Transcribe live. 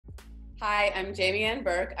Hi, I'm ANN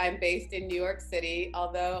Burke. I'm based in New York City,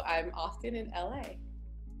 although I'm often in LA.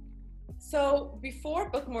 So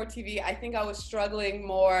before Book More TV, I think I was struggling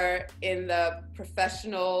more in the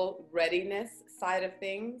professional readiness side of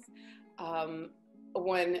things.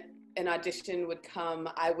 When an audition would come,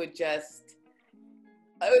 I would just,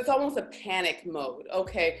 it's almost a panic mode.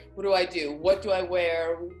 Okay, what do I do? What do I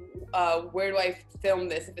wear? Where do I film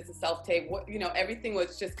this if it's a self-tape? Everything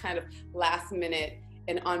was just kind of last minute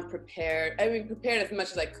and unprepared. I mean, prepared as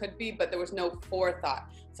much as I could be, but there was no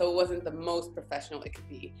forethought. So it wasn't the most professional it could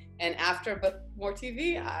be. And after Book More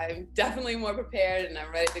TV, I'm definitely more prepared and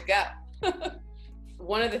I'm ready to go.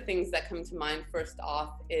 One of the things that come to mind first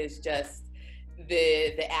off is just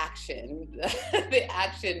the action, the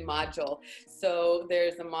action module. So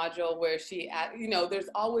there's a module where there's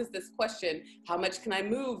always this question, how much can I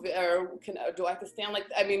move, or do I have to stand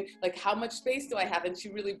like how much space do I have? And she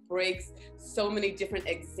really breaks so many different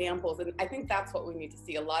examples. And I think that's what we need to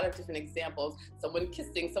see, a lot of different examples, someone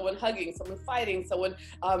kissing, someone hugging, someone fighting, someone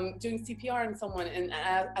doing CPR on someone. And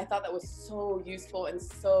I thought that was so useful and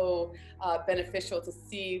so beneficial to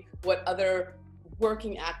see what other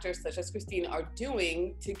working actors such as Christine are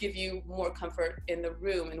doing to give you more comfort in the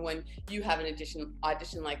room and when you have an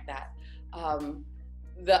audition like that.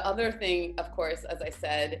 The other thing, of course, as I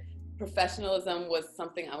said, professionalism was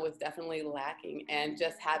something I was definitely lacking, and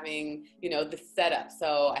just having, the setup.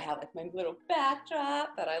 So I have like my little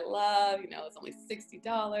backdrop that I love, it's only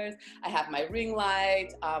 $60. I have my ring light.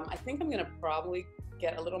 I think I'm gonna probably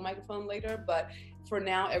get a little microphone later, but for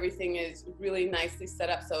now, everything is really nicely set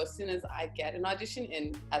up. So as soon as I get an audition,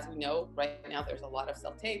 and as we know, right now there's a lot of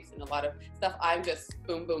self-tapes and a lot of stuff, I'm just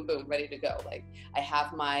boom, boom, boom, ready to go. Like I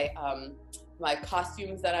have my my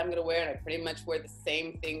costumes that I'm gonna wear, and I pretty much wear the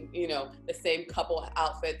same thing, the same couple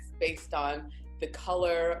outfits based on the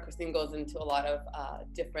color. Christine goes into a lot of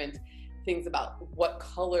different things about what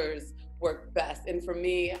colors work best. And for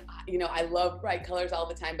me, I love bright colors all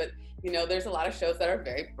the time, but there's a lot of shows that are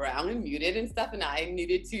very brown and muted and stuff, and I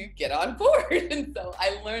needed to get on board. And so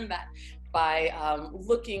I learned that by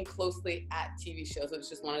looking closely at TV shows,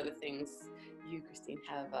 which is one of the things you, Christine,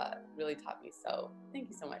 have really taught me. So thank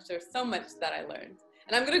you so much. There's so much that I learned.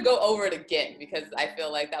 And I'm gonna go over it again because I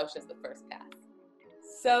feel like that was just the first pass.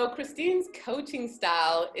 So Christine's coaching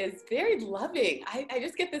style is very loving. I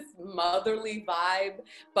just get this motherly vibe,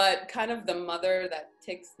 but kind of the mother that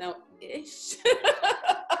takes no-ish.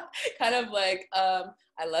 Kind of like,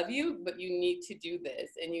 I love you, but you need to do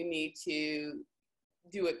this and you need to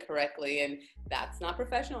do it correctly, and that's not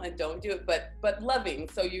professional, and don't do it, but loving.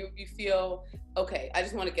 So you feel, okay, I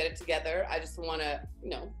just want to get it together. I just want to,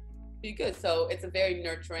 be good. So it's a very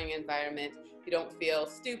nurturing environment. You don't feel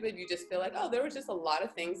stupid. You just feel like, oh, there was just a lot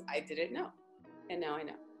of things I didn't know, and now I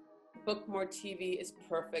know. Book More TV is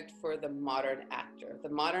perfect for the modern actor. The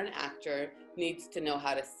modern actor needs to know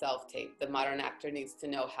how to self-tape. The modern actor needs to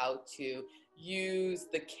know how to use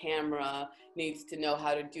the camera, needs to know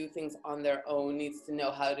how to do things on their own, needs to know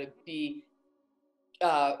how to be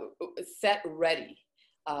set ready.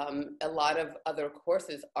 A lot of other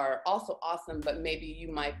courses are also awesome, but maybe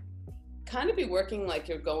you might kind of be working like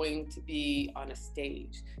you're going to be on a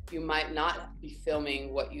stage. You might not be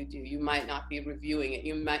filming what you do. You might not be reviewing it.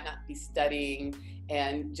 You might not be studying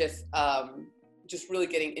and just really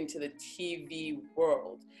getting into the TV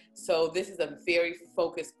world. So this is a very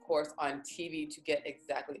focused course on TV to get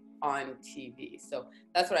exactly on TV. So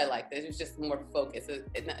that's what I liked. It was just more focused.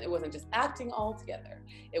 It wasn't just acting all together.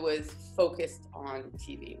 It was focused on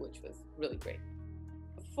TV, which was really great.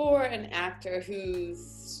 For an actor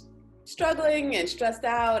who's struggling and stressed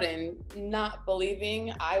out and not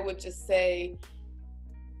believing, I would just say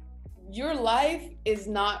your life is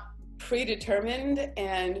not predetermined,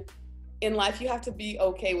 and in life you have to be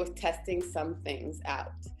okay with testing some things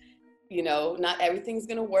out. Not everything's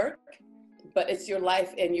gonna work, but it's your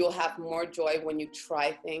life, and you'll have more joy when you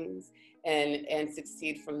try things and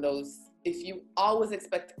succeed from those. If you always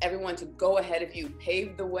expect everyone to go ahead of you,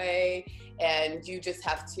 pave the way, and you just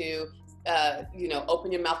have to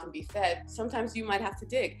open your mouth and be fed, sometimes you might have to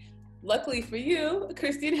dig. Luckily for you,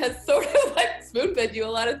 Christine has sort of like spoon-fed you a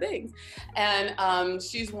lot of things. And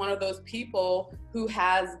she's one of those people who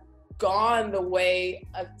has gone the way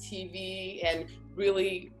of TV and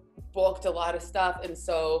really bulked a lot of stuff. And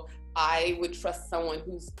so I would trust someone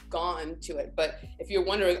who's gone to it. But if you're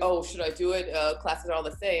wondering, oh, should I do it? Classes are all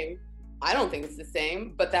the same. I don't think it's the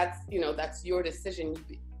same, but that's your decision.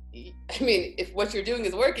 I mean, if what you're doing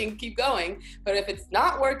is working, keep going. But if it's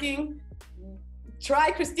not working,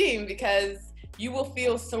 try Christine, because you will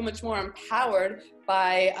feel so much more empowered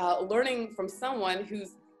by learning from someone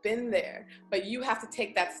who's been there, but you have to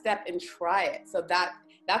take that step and try it. So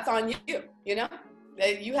that's on you, you know?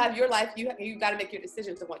 You have your life, you got to make your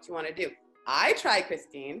decisions of what you want to do. I tried,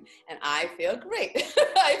 Christine, and I feel great.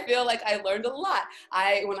 I feel like I learned a lot.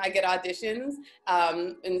 When I get auditions,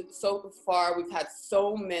 and so far we've had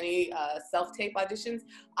so many self-tape auditions,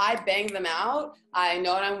 I bang them out. I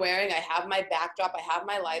know what I'm wearing. I have my backdrop. I have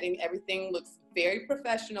my lighting. Everything looks very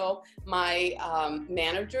professional. My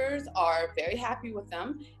managers are very happy with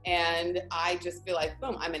them, and I just feel like,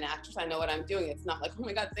 boom, I'm an actress. I know what I'm doing. It's not like, oh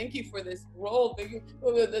my God, thank you for this role.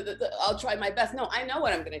 I'll try my best. No, I know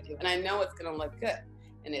what I'm gonna do, and I know it's gonna look good.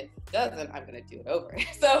 And if it doesn't, I'm gonna do it over.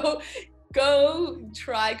 So go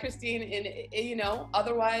try, Christine, and you know,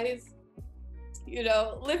 otherwise, you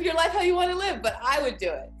know, live your life how you want to live. But I would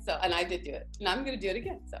do it. So, and I did do it, and I'm gonna do it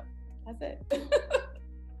again. So that's it.